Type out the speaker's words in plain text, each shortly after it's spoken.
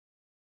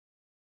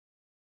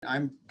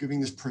I'm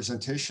giving this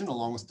presentation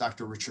along with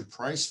Dr. Richard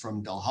Price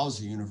from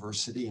Dalhousie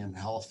University in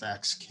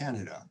Halifax,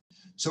 Canada.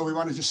 So we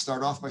want to just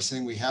start off by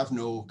saying we have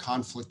no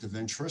conflict of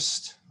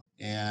interest,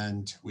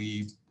 and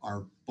we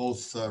are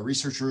both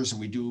researchers,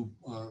 and we do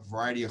a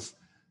variety of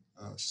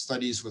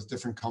studies with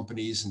different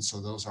companies, and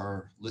so those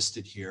are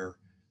listed here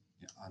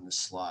on this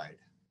slide.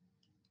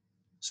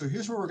 So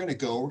here's where we're going to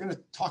go. We're going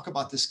to talk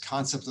about this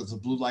concept of the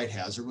blue light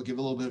hazard. We'll give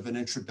a little bit of an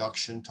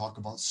introduction, talk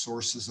about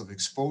sources of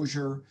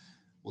exposure.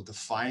 We'll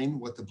define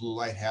what the blue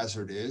light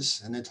hazard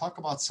is, and then talk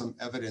about some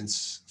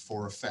evidence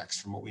for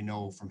effects from what we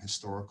know from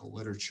historical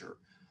literature.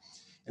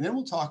 And then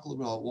we'll talk a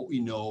little bit about what we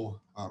know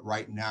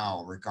right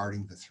now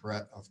regarding the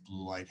threat of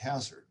blue light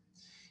hazard.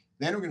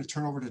 Then we're going to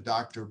turn over to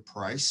Dr.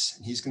 Price,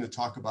 and he's going to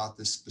talk about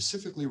this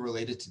specifically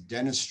related to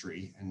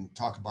dentistry and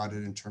talk about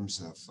it in terms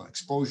of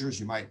exposures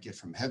you might get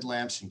from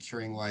headlamps and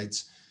curing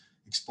lights,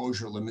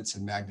 exposure limits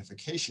and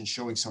magnification,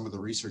 showing some of the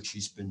research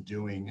he's been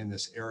doing in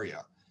this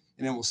area.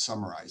 And then we'll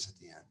summarize at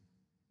the end.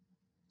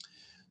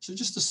 So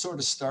just to sort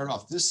of start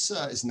off, this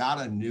is not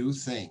a new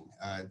thing.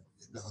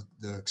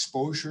 The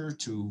exposure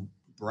to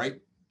bright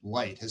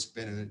light has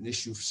been an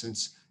issue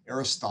since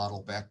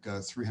Aristotle back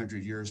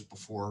 300 years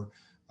before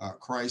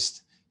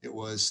Christ. It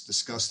was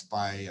discussed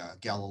by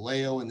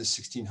Galileo in the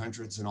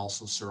 1600s and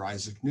also Sir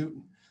Isaac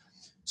Newton.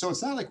 So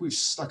it's not like we've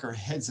stuck our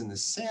heads in the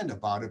sand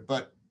about it,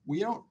 but we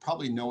don't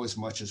probably know as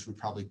much as we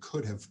probably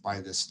could have by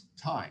this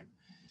time.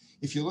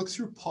 If you look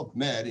through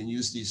PubMed and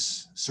use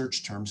these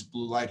search terms,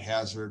 blue light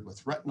hazard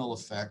with retinal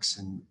effects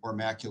and or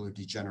macular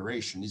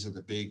degeneration, these are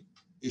the big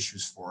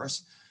issues for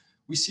us,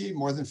 we see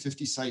more than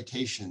 50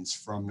 citations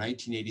from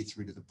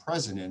 1983 to the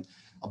present, and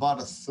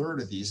about a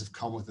third of these have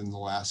come within the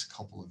last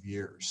couple of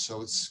years.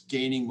 So it's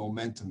gaining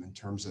momentum in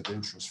terms of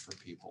interest for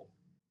people.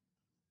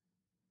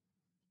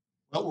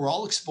 Well, we're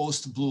all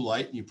exposed to blue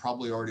light, and you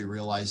probably already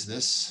realize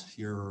this.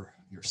 Your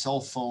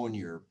cell phone,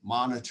 your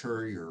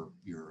monitor, your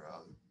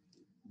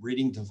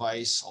reading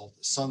device, all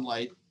the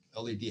sunlight,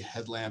 LED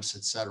headlamps,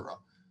 etc.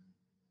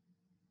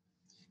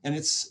 And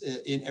it's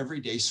in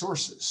everyday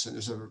sources. And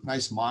there's a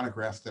nice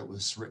monograph that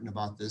was written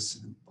about this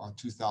in about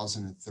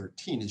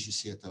 2013, as you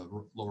see at the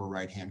lower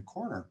right-hand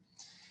corner.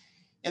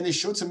 And they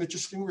showed some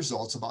interesting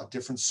results about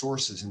different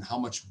sources and how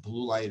much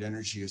blue light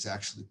energy is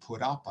actually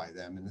put out by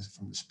them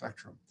from the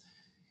spectrum.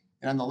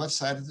 And on the left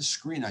side of the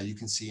screen now, you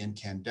can see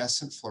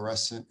incandescent,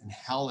 fluorescent, and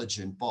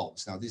halogen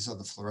bulbs. Now, these are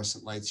the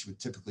fluorescent lights you would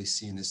typically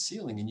see in the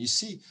ceiling. And you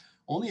see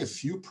only a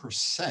few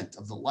 %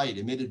 of the light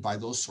emitted by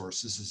those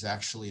sources is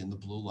actually in the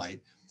blue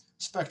light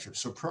spectrum.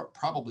 So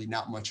probably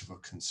not much of a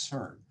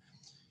concern.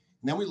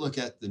 And then we look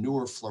at the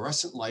newer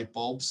fluorescent light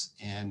bulbs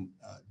and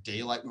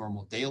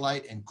normal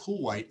daylight and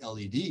cool white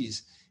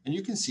LEDs. And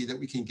you can see that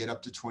we can get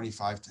up to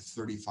 25 to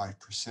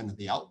 35% of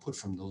the output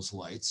from those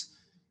lights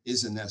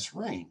is in this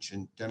range,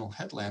 and dental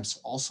headlamps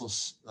also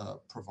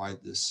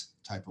provide this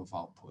type of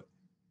output.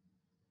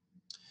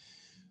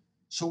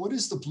 So what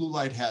is the blue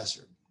light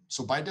hazard?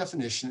 So by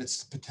definition,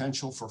 it's the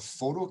potential for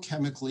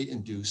photochemically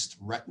induced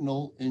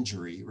retinal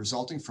injury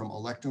resulting from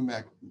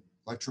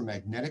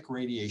electromagnetic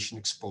radiation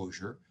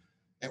exposure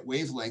at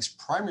wavelengths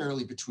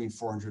primarily between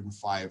 400 and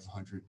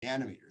 500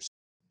 nanometers.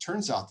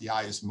 Turns out the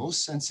eye is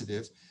most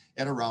sensitive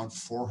at around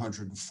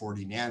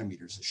 440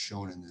 nanometers, as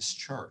shown in this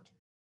chart.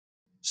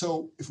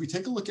 So if we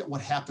take a look at what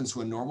happens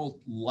when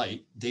normal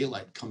light,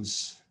 daylight,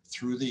 comes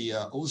through the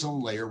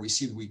ozone layer, we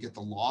see that we get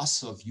the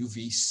loss of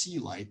UVC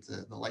light,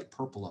 the light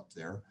purple up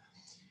there.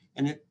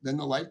 And then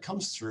the light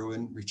comes through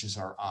and reaches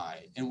our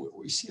eye. And what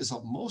we see is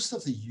that most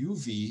of the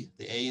UV,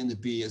 the A and the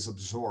B, is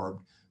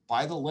absorbed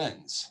by the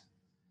lens.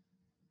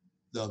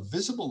 The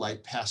visible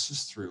light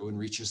passes through and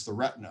reaches the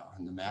retina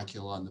and the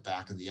macula on the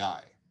back of the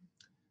eye.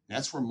 And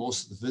that's where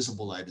most of the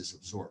visible light is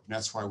absorbed. And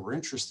that's why we're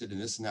interested in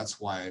this, and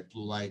that's why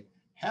blue light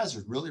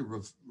hazard really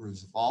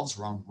revolves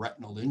around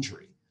retinal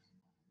injury.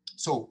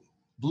 So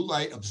blue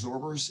light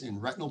absorbers in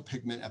retinal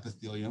pigment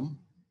epithelium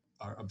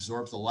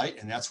absorb the light,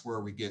 and that's where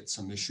we get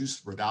some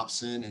issues,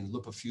 rhodopsin and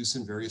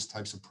lipofuscin, various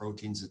types of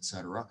proteins,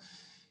 etc.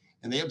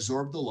 And they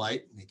absorb the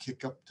light, and they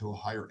kick up to a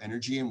higher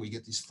energy, and we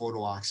get these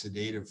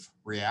photooxidative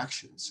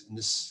reactions. And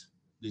these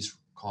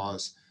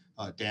cause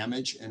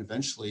damage and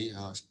eventually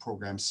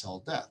programmed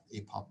cell death,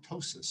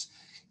 apoptosis.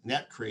 And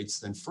that creates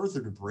then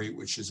further debris,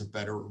 which is a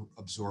better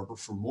absorber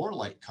for more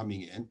light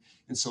coming in.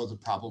 And so the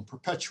problem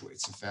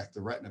perpetuates. In fact,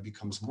 the retina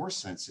becomes more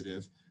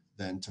sensitive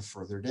then to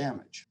further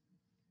damage.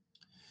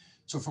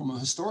 So from a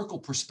historical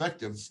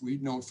perspective,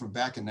 we've known from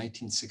back in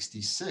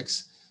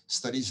 1966,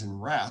 studies in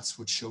rats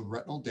which showed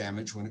retinal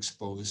damage when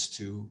exposed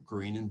to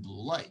green and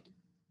blue light.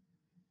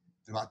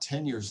 And about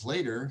 10 years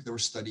later, there were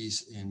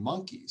studies in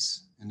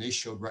monkeys, and they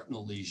showed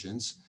retinal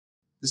lesions.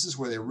 This is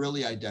where they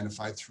really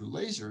identified through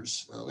laser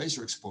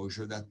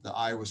exposure that the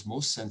eye was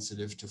most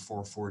sensitive to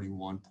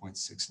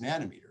 441.6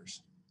 nanometers.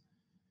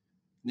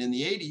 And in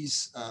the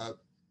 80s,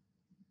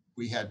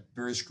 we had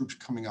various groups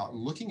coming out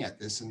and looking at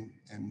this, and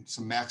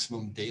some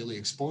maximum daily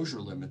exposure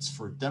limits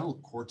for dental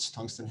quartz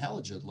tungsten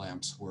halogen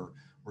lamps were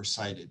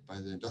cited by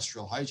the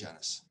industrial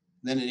hygienists.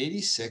 Then in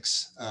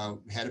 '86,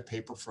 we had a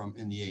paper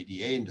in the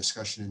ADA and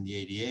discussion in the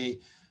ADA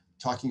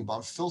talking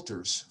about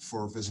filters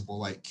for visible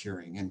light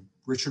curing. And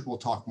Richard will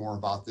talk more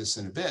about this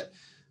in a bit,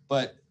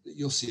 but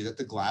you'll see that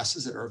the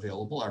glasses that are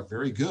available are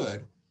very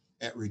good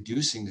at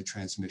reducing the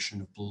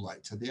transmission of blue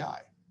light to the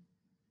eye.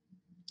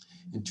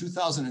 In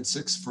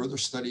 2006, further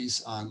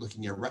studies on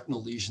looking at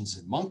retinal lesions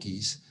in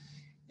monkeys,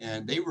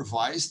 and they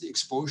revised the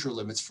exposure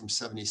limits from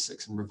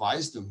 76 and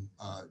revised them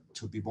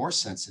to be more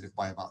sensitive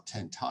by about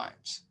 10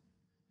 times.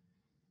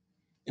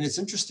 And it's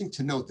interesting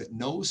to note that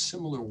no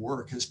similar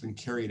work has been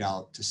carried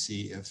out to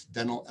see if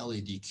dental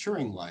LED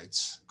curing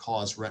lights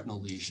cause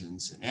retinal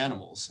lesions in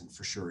animals, and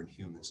for sure in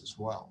humans as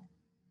well.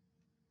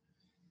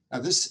 Now,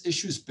 this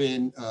issue has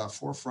been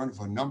forefront of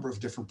a number of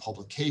different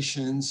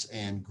publications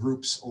and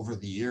groups over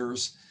the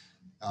years,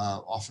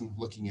 often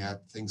looking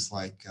at things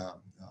like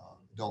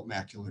adult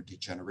macular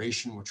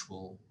degeneration, which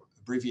we'll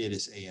abbreviate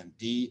as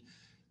AMD.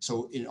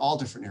 So in all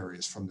different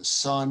areas, from the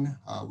sun,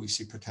 we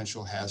see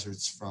potential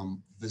hazards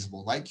from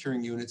visible light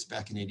curing units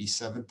back in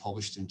 '87,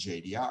 published in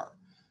JDR.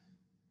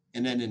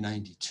 And then in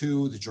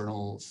 '92, the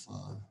Journal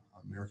of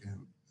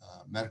American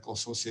Medical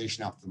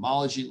Association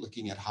Ophthalmology,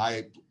 looking at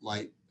high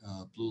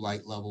blue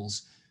light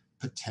levels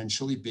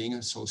potentially being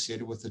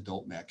associated with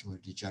adult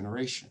macular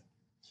degeneration.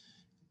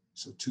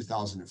 So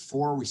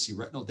 2004, we see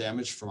retinal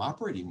damage from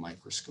operating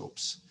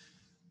microscopes.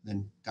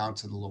 Then down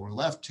to the lower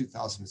left,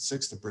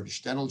 2006, the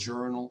British Dental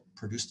Journal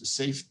produced a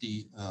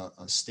safety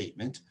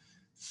statement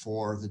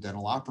for the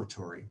dental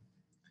operatory.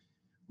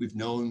 We've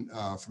known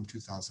from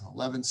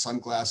 2011,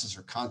 sunglasses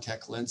or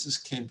contact lenses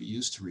can be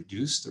used to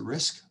reduce the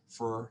risk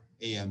for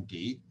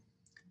AMD.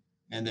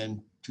 And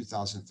then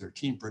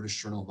 2013,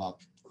 British Journal of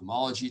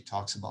Ophthalmology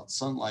talks about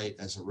sunlight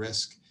as a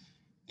risk,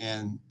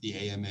 and the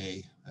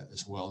AMA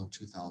as well in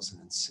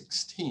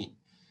 2016.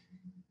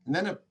 And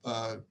then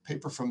a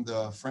paper from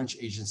the French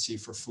Agency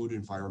for Food,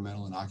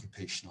 Environmental, and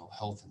Occupational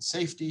Health and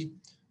Safety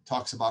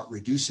talks about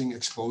reducing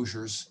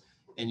exposures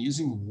and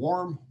using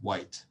warm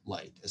white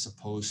light as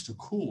opposed to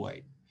cool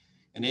white.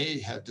 And they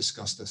have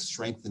discussed a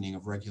strengthening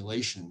of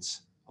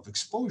regulations of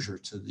exposure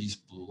to these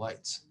blue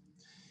lights.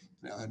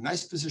 Now, a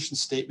nice position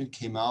statement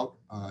came out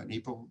in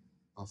April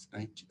of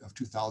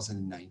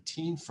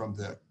 2019 from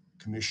the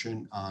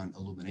Commission on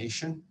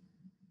Illumination,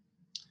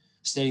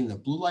 stating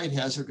that blue light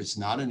hazard is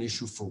not an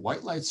issue for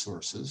white light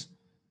sources,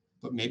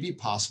 but may be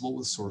possible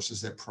with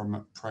sources that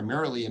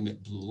primarily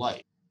emit blue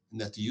light, and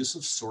that the use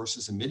of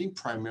sources emitting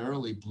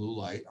primarily blue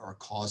light are a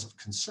cause of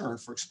concern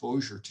for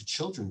exposure to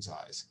children's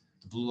eyes.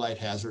 The blue light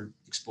hazard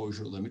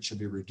exposure limit should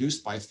be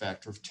reduced by a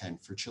factor of 10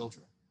 for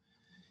children.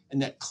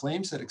 And that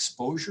claims that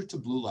exposure to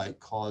blue light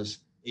cause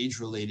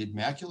age-related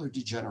macular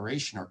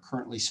degeneration are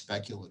currently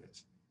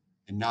speculative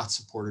and not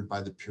supported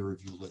by the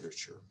peer-reviewed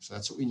literature. So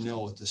that's what we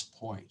know at this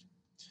point.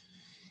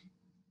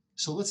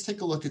 So let's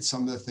take a look at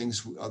some of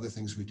the other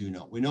things we do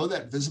know. We know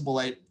that visible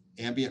light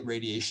ambient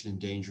radiation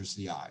endangers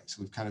the eye.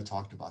 So we've kind of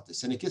talked about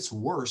this, and it gets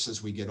worse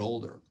as we get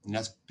older. And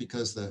that's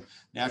because the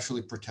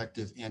naturally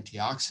protective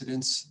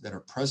antioxidants that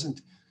are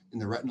present in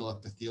the retinal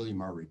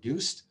epithelium are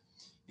reduced.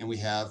 And we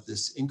have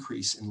this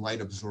increase in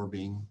light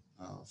absorbing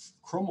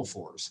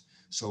chromophores.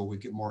 So we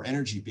get more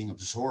energy being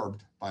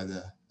absorbed by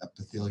the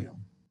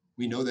epithelium.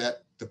 We know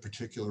that the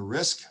particular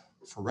risk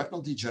for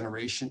retinal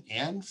degeneration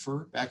and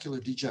for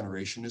macular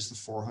degeneration is the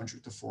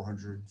 400 to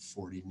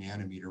 440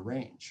 nanometer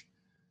range.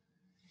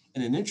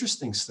 And an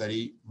interesting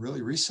study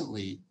really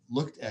recently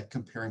looked at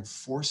comparing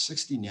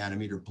 460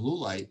 nanometer blue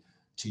light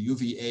to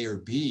UVA or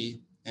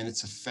B and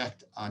its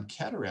effect on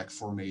cataract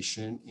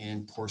formation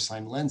in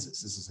porcine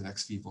lenses. This is an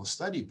ex vivo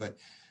study, but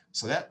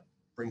so that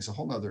brings a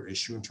whole nother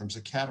issue in terms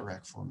of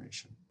cataract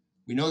formation.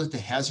 We know that the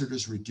hazard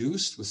is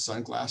reduced with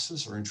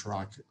sunglasses or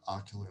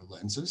intraocular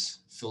lenses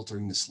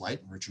filtering this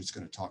light, and Richard's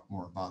going to talk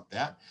more about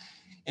that.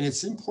 And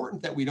it's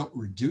important that we don't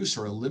reduce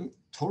or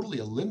totally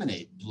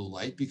eliminate blue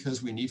light,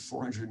 because we need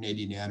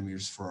 480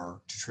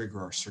 nanometers to trigger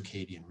our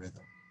circadian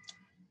rhythm.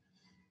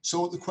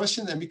 So the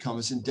question then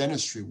becomes, in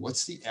dentistry,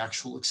 what's the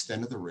actual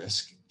extent of the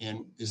risk,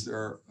 and is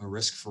there a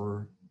risk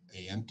for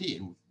AMD?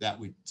 And that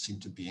would seem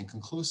to be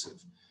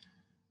inconclusive.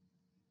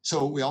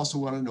 So we also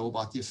want to know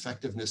about the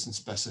effectiveness and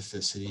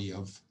specificity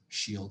of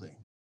shielding.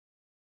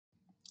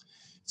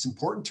 It's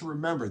important to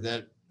remember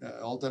that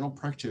all dental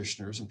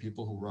practitioners and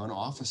people who run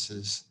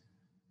offices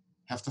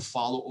have to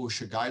follow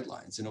OSHA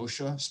guidelines. And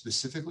OSHA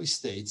specifically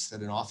states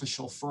that an office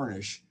shall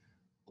furnish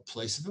a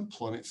place of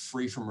employment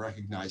free from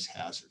recognized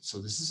hazards. So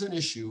this is an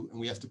issue, and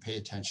we have to pay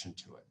attention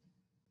to it.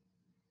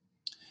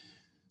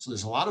 So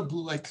there's a lot of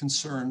blue light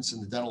concerns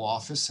in the dental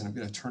office, and I'm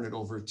going to turn it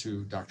over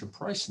to Dr.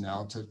 Price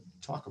now to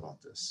talk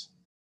about this.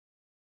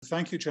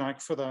 Thank you,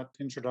 Jack, for that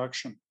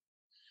introduction.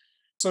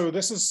 So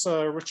this is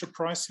Richard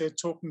Price here,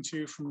 talking to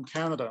you from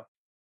Canada.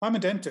 I'm a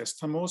dentist.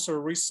 I'm also a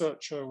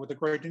researcher with a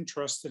great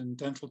interest in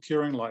dental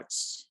curing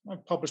lights.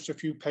 I've published a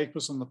few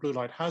papers on the blue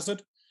light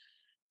hazard.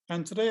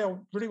 And today I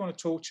really want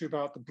to talk to you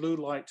about the blue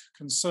light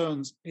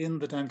concerns in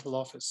the dental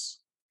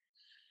office.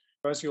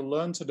 As you'll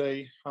learn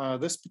today,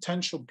 this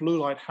potential blue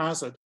light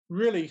hazard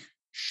really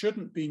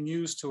shouldn't be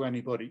news to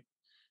anybody.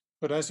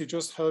 But as you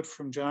just heard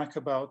from Jack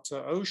about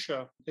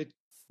OSHA, it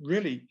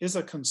really is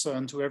a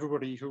concern to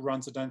everybody who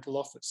runs a dental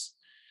office.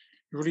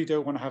 You really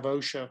don't want to have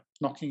OSHA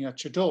knocking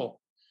at your door.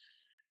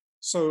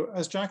 So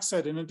as Jack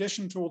said, in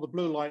addition to all the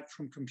blue light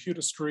from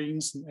computer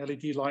screens and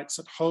LED lights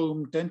at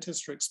home,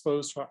 dentists are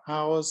exposed for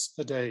hours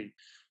a day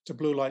to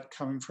blue light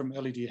coming from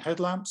LED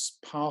headlamps,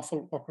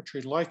 powerful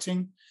operatory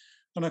lighting,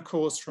 and of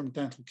course from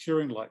dental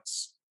curing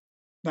lights.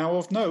 Now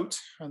of note,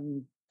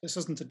 and this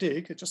isn't a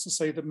dig, it's just to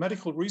say that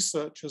medical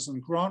researchers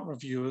and grant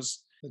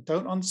reviewers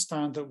don't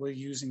understand that we're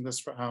using this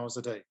for hours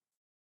a day.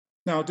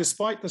 Now,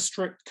 despite the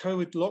strict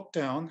COVID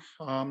lockdown,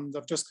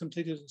 I've just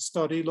completed a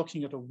study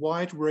looking at a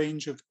wide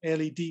range of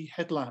LED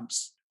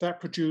headlamps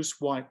that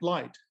produce white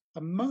light.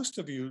 And most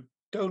of you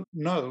don't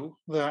know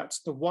that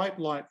the white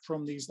light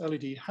from these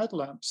LED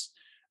headlamps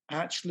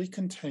actually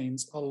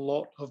contains a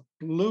lot of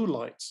blue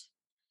light.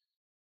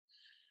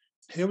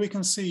 Here we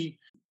can see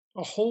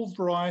a whole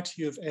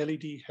variety of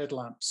LED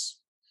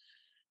headlamps.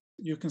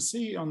 You can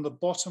see on the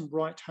bottom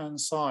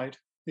right-hand side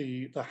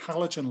the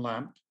halogen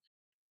lamp.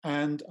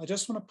 And I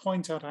just want to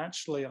point out,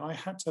 actually, I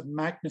had to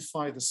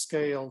magnify the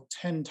scale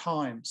 10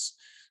 times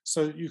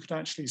so you could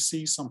actually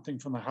see something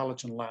from a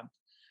halogen lamp.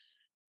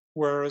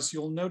 Whereas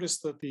you'll notice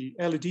that the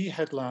LED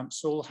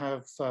headlamps all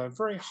have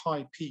very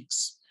high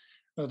peaks.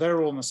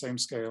 They're all on the same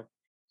scale.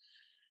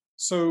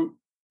 So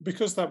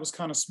because that was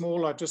kind of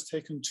small, I've just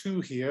taken two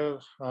here,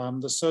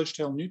 the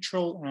Surgetail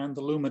Neutral and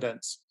the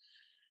Lumidense.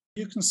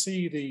 You can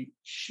see the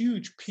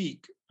huge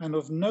peak, and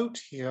of note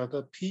here,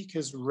 the peak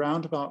is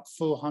around about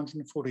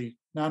 440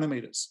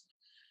 nanometers.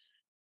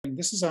 And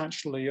this is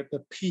actually at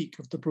the peak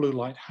of the blue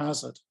light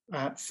hazard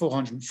at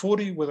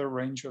 440 with a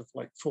range of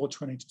like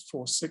 420 to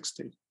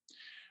 460.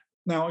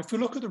 Now, if we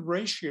look at the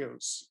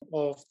ratios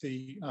of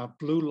the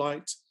blue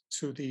light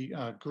to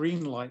the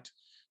green light,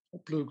 or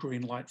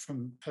blue-green light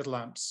from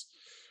headlamps,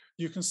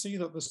 you can see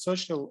that the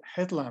Surgetail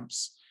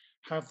headlamps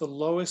have the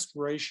lowest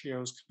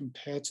ratios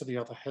compared to the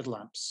other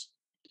headlamps.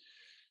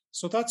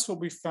 So that's what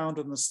we found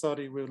in the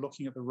study. We're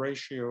looking at the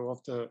ratio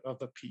of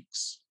the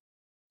peaks.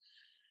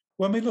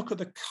 When we look at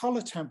the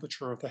color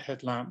temperature of the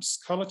headlamps,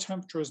 color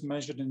temperature is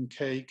measured in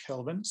K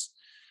kelvins.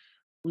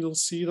 We'll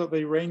see that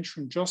they range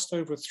from just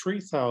over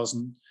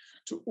 3,000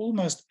 to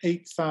almost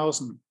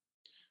 8,000.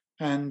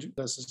 And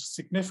there's a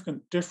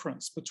significant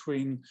difference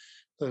between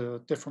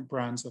the different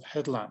brands of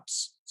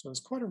headlamps. So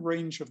there's quite a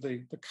range of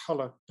the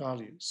color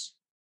values.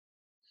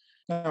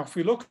 Now, if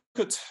we look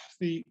at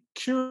the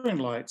curing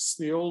lights,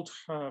 the old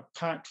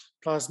PAC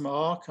plasma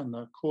arc and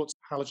the quartz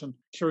halogen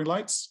curing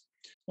lights,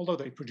 although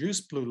they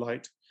produce blue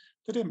light,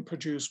 they didn't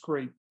produce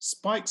great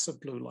spikes of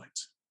blue light.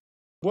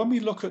 When we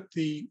look at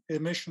the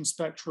emission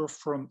spectra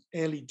from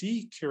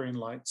LED curing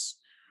lights,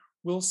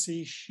 we'll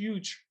see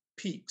huge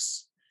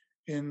peaks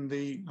in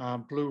the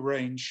blue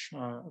range,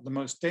 the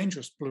most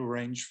dangerous blue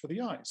range for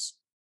the eyes.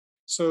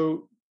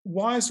 So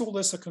why is all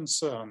this a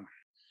concern?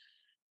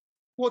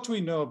 What do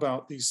we know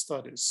about these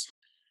studies?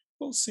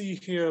 We'll see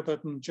here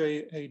that in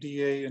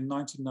JADA in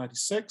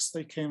 1996,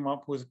 they came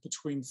up with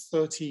between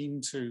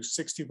 13 to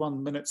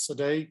 61 minutes a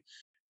day.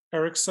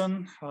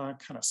 Ericsson, kind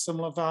of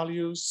similar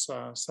values,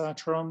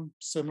 Satram,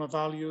 similar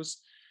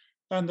values.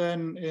 And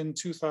then in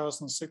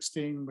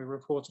 2016, we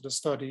reported a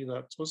study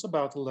that was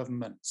about 11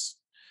 minutes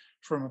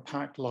from a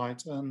PAC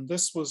light, and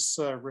this was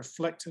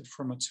reflected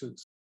from a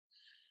tooth.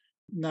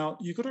 Now,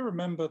 you've got to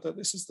remember that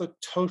this is the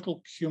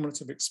total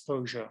cumulative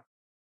exposure.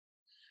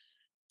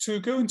 To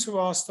go into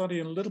our study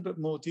in a little bit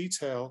more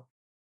detail,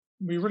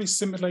 we really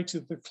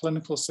simulated the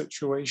clinical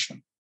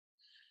situation.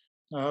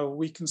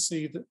 We can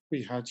see that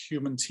we had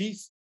human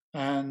teeth,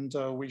 and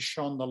we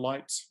shone the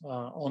light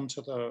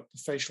onto the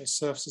facial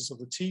surfaces of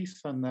the teeth,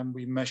 and then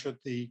we measured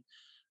the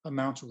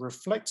amount of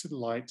reflected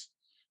light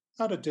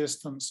at a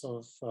distance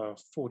of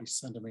 40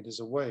 centimeters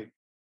away.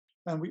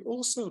 And we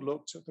also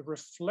looked at the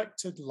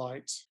reflected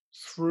light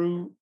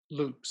through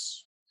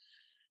loops.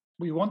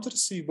 We wanted to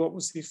see what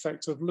was the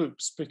effect of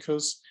loops,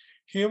 because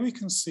here we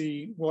can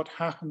see what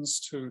happens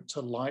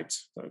to light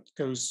that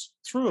goes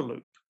through a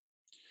loop.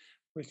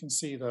 We can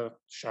see the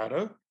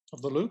shadow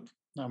of the loop,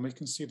 and we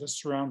can see the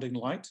surrounding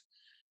light,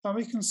 and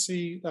we can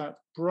see that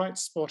bright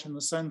spot in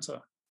the center.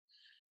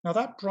 Now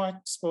that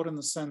bright spot in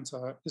the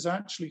center is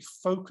actually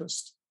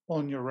focused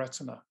on your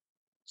retina.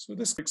 So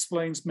this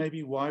explains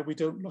maybe why we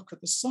don't look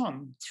at the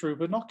sun through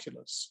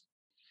binoculars.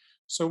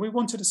 So we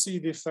wanted to see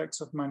the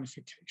effects of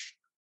magnification.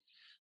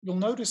 You'll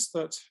notice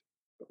that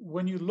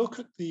when you look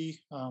at the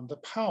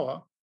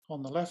power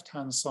on the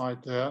left-hand side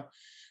there,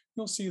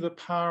 you'll see the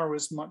power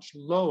is much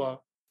lower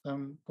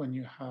than when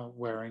you are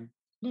wearing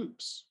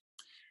loops.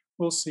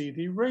 We'll see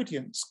the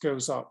radiance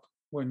goes up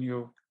when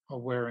you are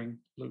wearing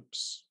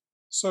loops.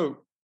 So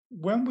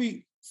when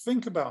we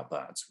think about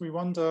that, we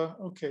wonder,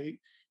 okay,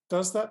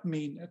 does that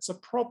mean it's a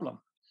problem?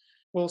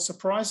 Well,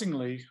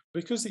 surprisingly,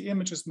 because the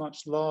image is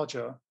much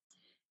larger,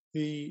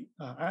 the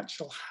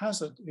actual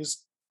hazard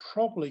is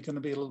probably going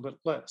to be a little bit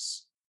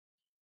less,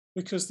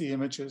 because the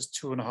image is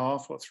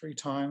 2.5 or 3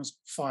 times,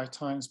 5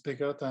 times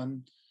bigger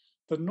than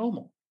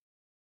normal.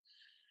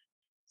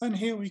 And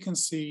here we can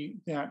see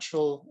the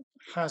actual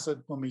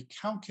hazard when we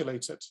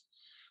calculate it.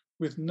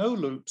 With no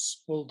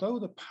loops, although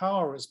the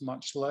power is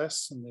much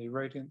less and the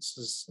irradiance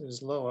is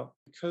lower,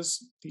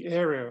 because the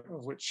area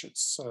of which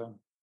it's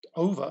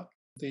over,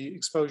 the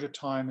exposure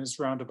time is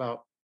around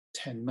about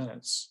 10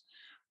 minutes.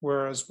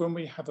 Whereas when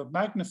we have a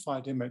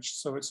magnified image,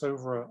 so it's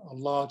over a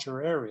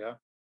larger area,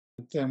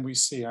 then we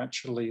see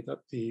actually that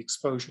the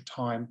exposure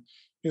time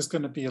is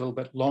going to be a little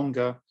bit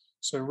longer,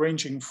 so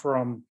ranging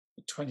from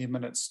 20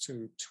 minutes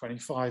to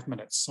 25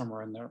 minutes,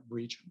 somewhere in that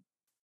region.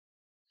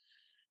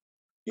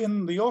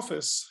 In the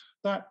office,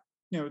 that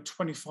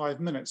 25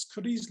 minutes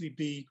could easily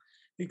be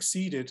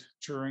exceeded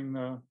during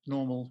the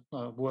normal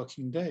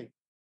working day.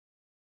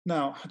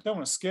 Now, I don't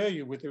want to scare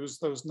you with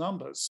those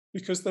numbers,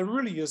 because there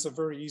really is a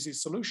very easy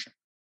solution.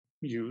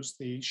 Use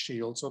the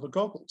shields or the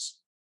goggles.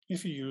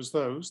 If you use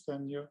those,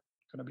 then you're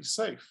going to be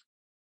safe.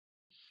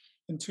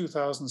 In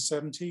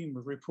 2017,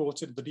 we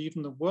reported that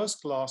even the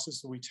worst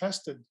glasses that we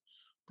tested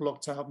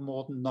blocked out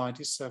more than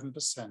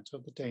 97%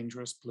 of the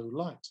dangerous blue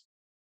light.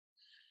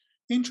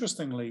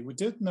 Interestingly, we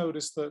did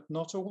notice that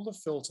not all the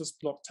filters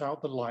blocked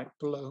out the light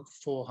below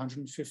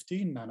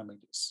 415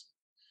 nanometers.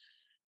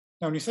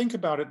 Now, when you think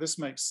about it, this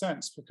makes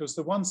sense, because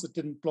the ones that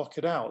didn't block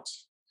it out,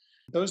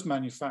 those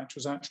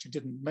manufacturers actually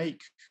didn't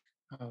make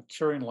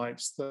curing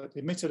lights that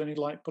emitted any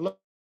light below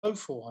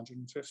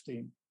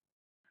 415.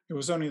 It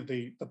was only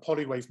the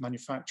polywave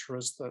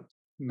manufacturers that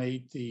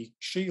made the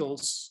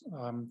shields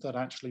that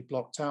actually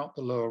blocked out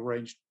the lower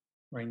range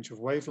of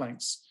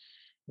wavelengths,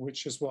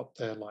 which is what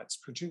their lights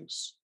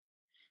produce.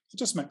 It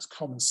just makes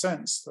common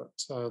sense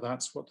that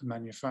that's what the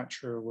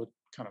manufacturer would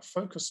kind of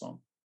focus on.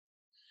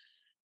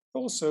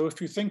 Also, if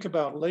you think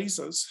about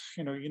lasers,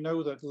 you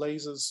know that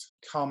lasers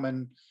come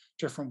in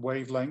different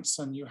wavelengths,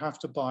 and you have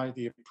to buy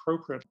the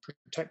appropriate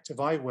protective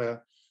eyewear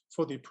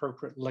for the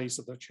appropriate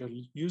laser that you're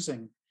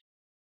using.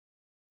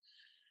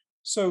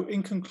 So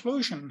in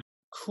conclusion,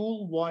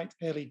 cool white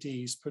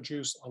LEDs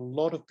produce a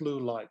lot of blue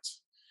light.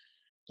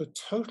 The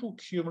total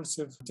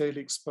cumulative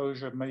daily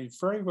exposure may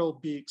very well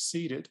be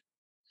exceeded,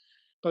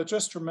 but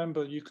just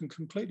remember, you can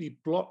completely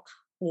block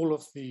all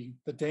of the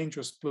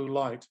dangerous blue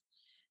light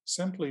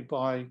simply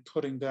by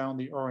putting down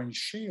the orange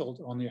shield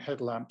on your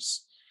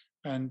headlamps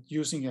and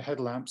using your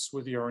headlamps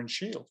with the orange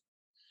shield.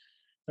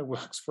 It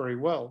works very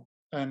well,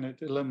 and it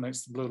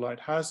eliminates the blue light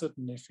hazard.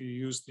 And if you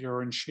use the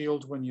orange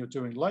shield when you're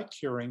doing light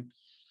curing,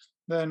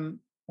 then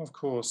of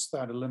course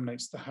that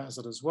eliminates the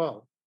hazard as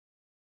well.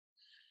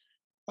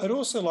 I'd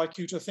also like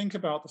you to think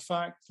about the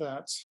fact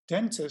that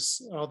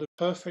dentists are the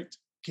perfect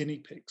guinea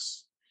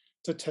pigs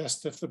to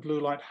test if the blue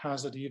light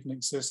hazard even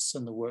exists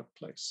in the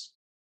workplace.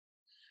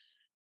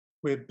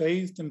 We're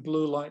bathed in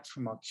blue light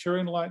from our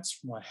curing lights,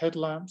 from our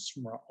headlamps,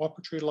 from our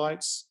operatory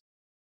lights.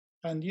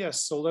 And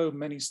yes, although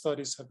many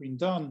studies have been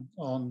done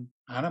on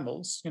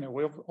animals,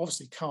 we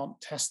obviously can't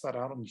test that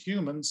out on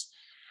humans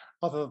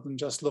other than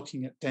just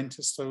looking at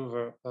dentists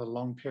over a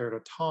long period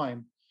of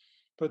time.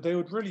 But they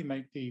would really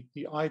make the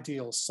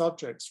ideal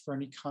subjects for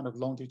any kind of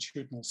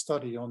longitudinal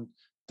study on,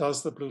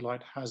 does the blue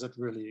light hazard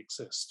really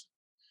exist?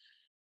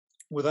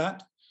 With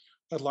that,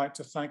 I'd like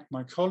to thank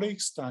my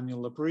colleagues,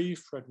 Daniel Labrie,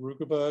 Fred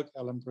Rugerberg,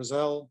 Ellen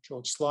Brazel,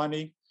 George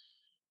Sliney,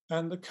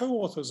 and the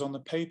co-authors on the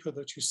paper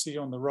that you see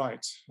on the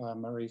right,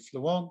 Marie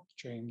Flouant,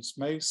 James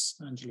Mace,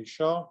 Anjali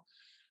Shah,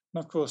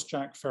 and of course,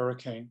 Jack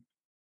Ferracane.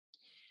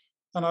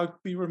 And I'd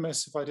be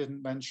remiss if I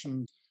didn't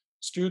mention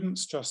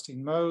students,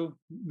 Justine Moe,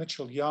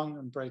 Mitchell Young,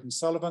 and Braden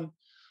Sullivan,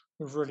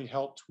 who've really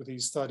helped with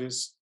these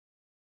studies.